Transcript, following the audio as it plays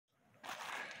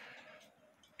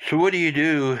So what do you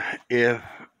do if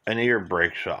an ear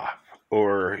breaks off,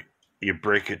 or you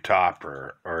break a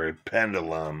topper, or a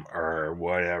pendulum, or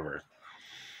whatever?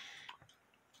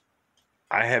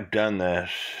 I have done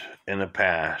this in the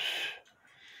past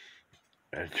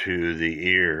to the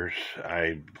ears.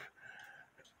 I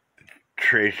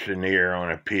traced an ear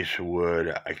on a piece of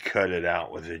wood. I cut it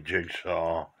out with a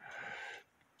jigsaw.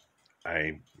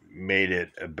 I made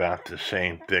it about the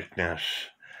same thickness.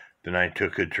 Then I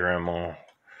took a Dremel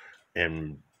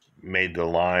and made the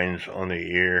lines on the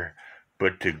ear.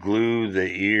 But to glue the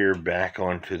ear back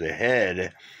onto the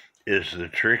head is the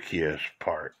trickiest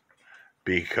part,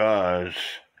 because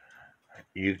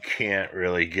you can't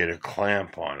really get a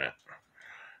clamp on it.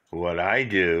 What I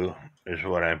do is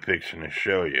what I'm fixing to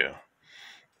show you.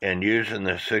 And using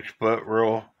the 6-foot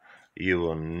rule, you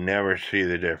will never see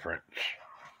the difference.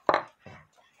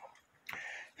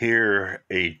 Here,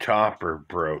 a topper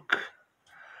broke.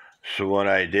 So what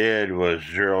I did was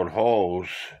drilled holes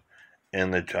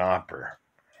in the topper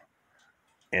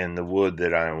and the wood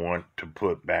that I want to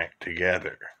put back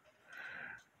together.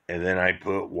 And then I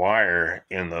put wire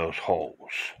in those holes.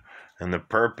 And the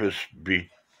purpose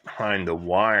behind the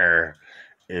wire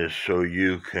is so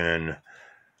you can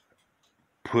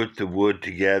put the wood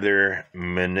together,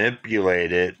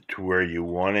 manipulate it to where you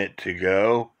want it to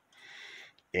go,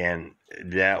 and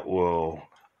that will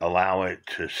allow it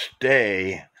to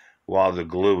stay while the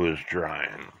glue is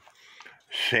drying.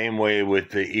 Same way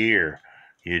with the ear.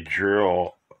 You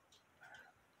drill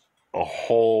a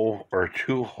hole or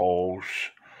 2 holes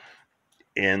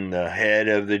in the head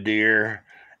of the deer,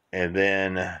 and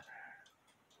then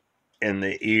in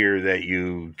the ear that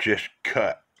you just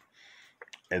cut.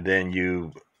 And then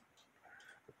you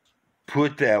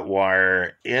put that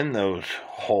wire in those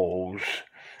holes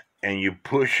and you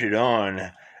push it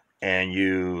on and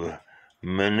you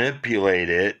manipulate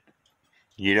it.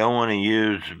 You don't want to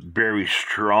use very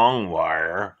strong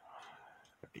wire.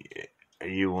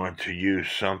 You want to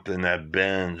use something that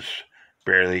bends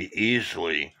fairly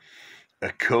easily. A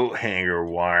coat hanger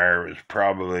wire is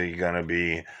probably going to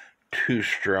be too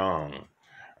strong.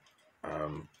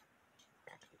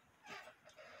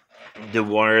 The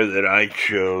wire that I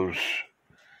chose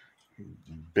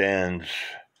bends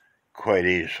quite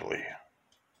easily.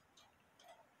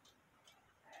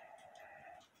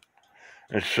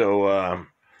 And so,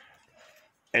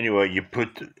 anyway, you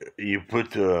put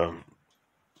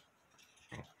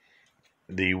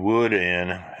the wood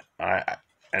in. I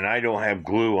don't have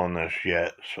glue on this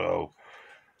yet, so.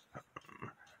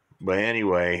 But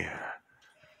anyway,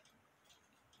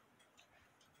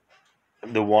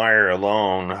 the wire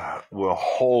alone will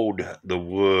hold the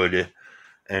wood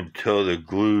until the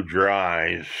glue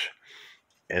dries,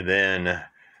 and then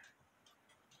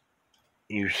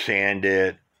you sand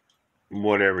it,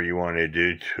 whatever you want to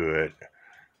do to it.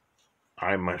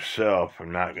 I myself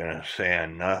am not going to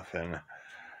sand nothing.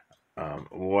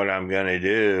 What I'm going to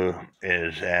do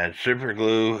is add super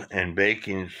glue and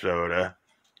baking soda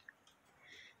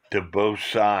to both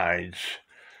sides,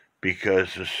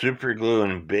 because the super glue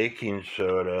and baking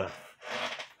soda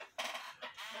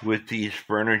with these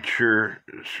furniture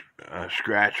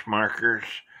scratch markers,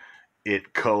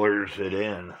 it colors it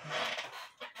in.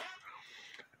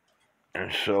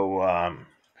 And so,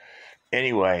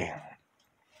 anyway,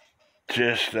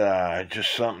 just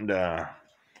something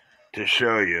to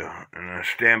show you. And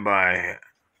stand by.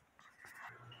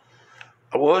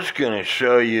 I was going to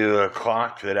show you a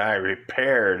clock that I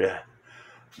repaired,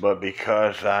 but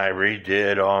because I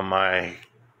redid all my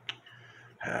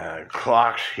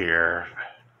clocks here,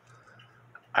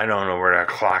 I don't know where that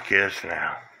clock is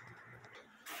now.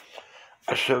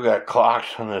 I still got clocks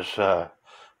on this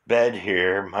bed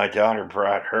here. My daughter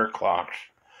brought her clocks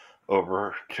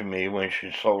over to me when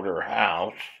she sold her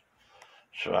house.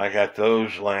 So I got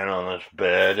those laying on this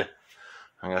bed.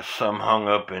 I got some hung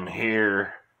up in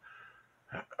here.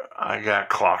 I got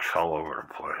clocks all over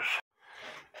the place.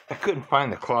 I couldn't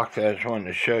find the clock that I just wanted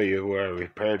to show you where I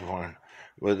repaired one.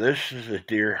 Well, this is a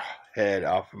deer head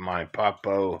off of my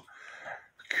Papo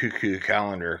cuckoo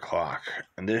calendar clock.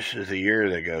 And this is the ear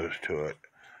that goes to it.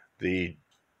 The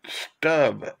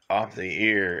stub off the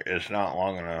ear is not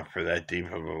long enough for that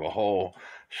deep of a hole.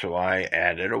 So I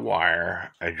added a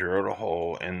wire. I drilled a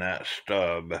hole in that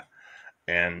stub.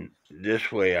 And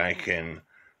this way I can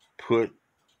put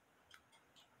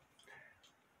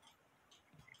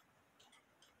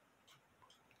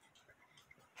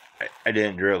I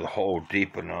didn't drill the hole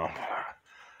deep enough,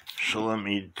 so let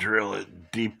me drill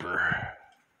it deeper.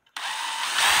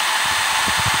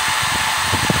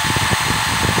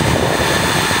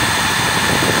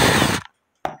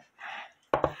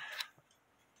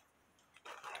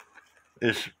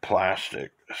 It's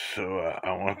plastic, so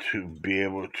I want to be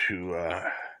able to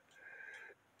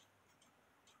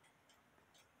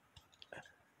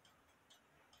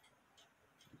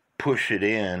push it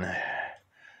in,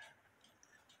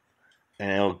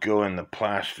 and it'll go in the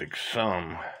plastic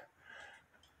some,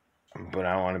 but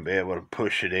I want to be able to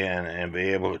push it in and be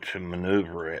able to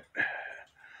maneuver it.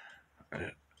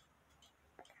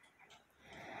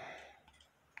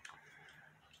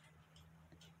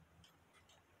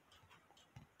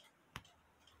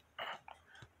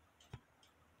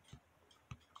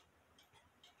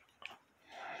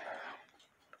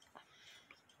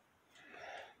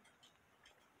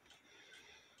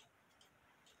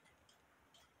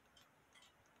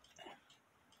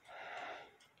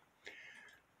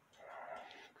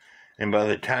 And by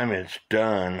the time it's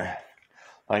done,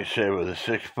 like I said, with a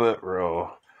 6-foot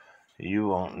roll, you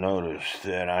won't notice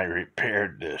that I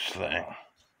repaired this thing.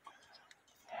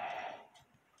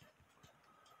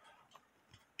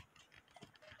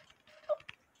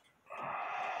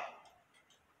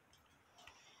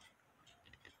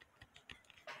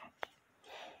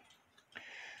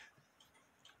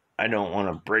 I don't want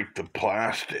to break the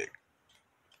plastic.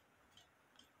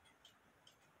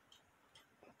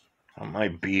 I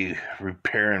might be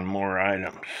repairing more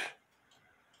items.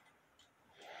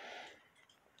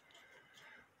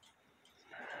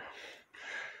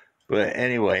 But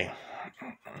anyway,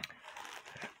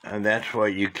 and that's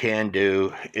what you can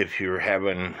do if you have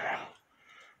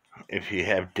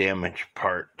damaged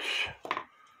parts.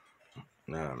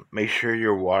 Make sure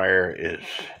your wire is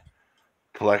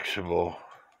flexible.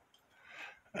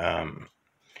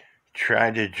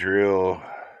 Try to drill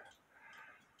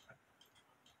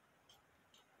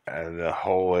the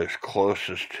hole as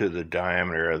closest to the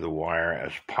diameter of the wire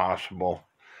as possible.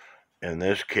 In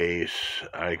this case,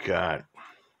 I got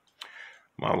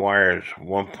my wire is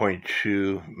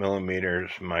 1.2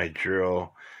 millimeters. My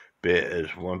drill bit is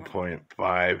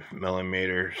 1.5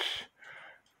 millimeters.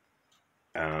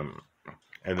 And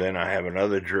then I have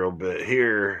another drill bit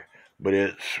here, but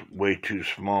it's way too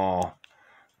small.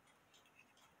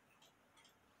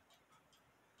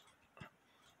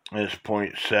 It's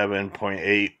 0.7,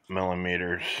 0.8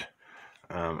 millimeters.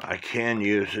 I can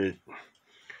use it,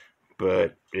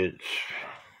 but it's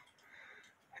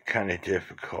kind of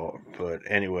difficult. But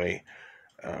anyway,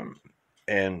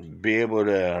 and be able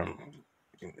to,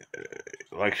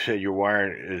 like I said, your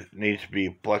wire needs to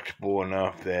be flexible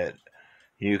enough that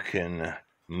you can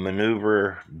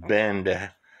maneuver, bend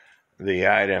the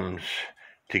items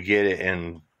to get it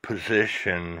in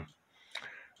position,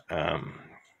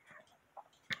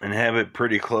 and have it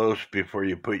pretty close before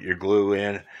you put your glue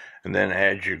in, and then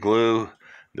add your glue.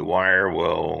 The wire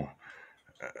will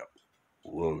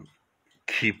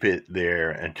keep it there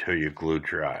until your glue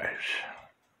dries.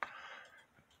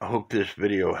 I hope this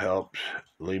video helps.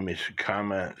 Leave me some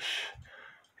comments,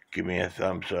 give me a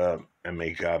thumbs up, and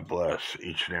may God bless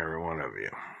each and every one of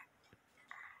you.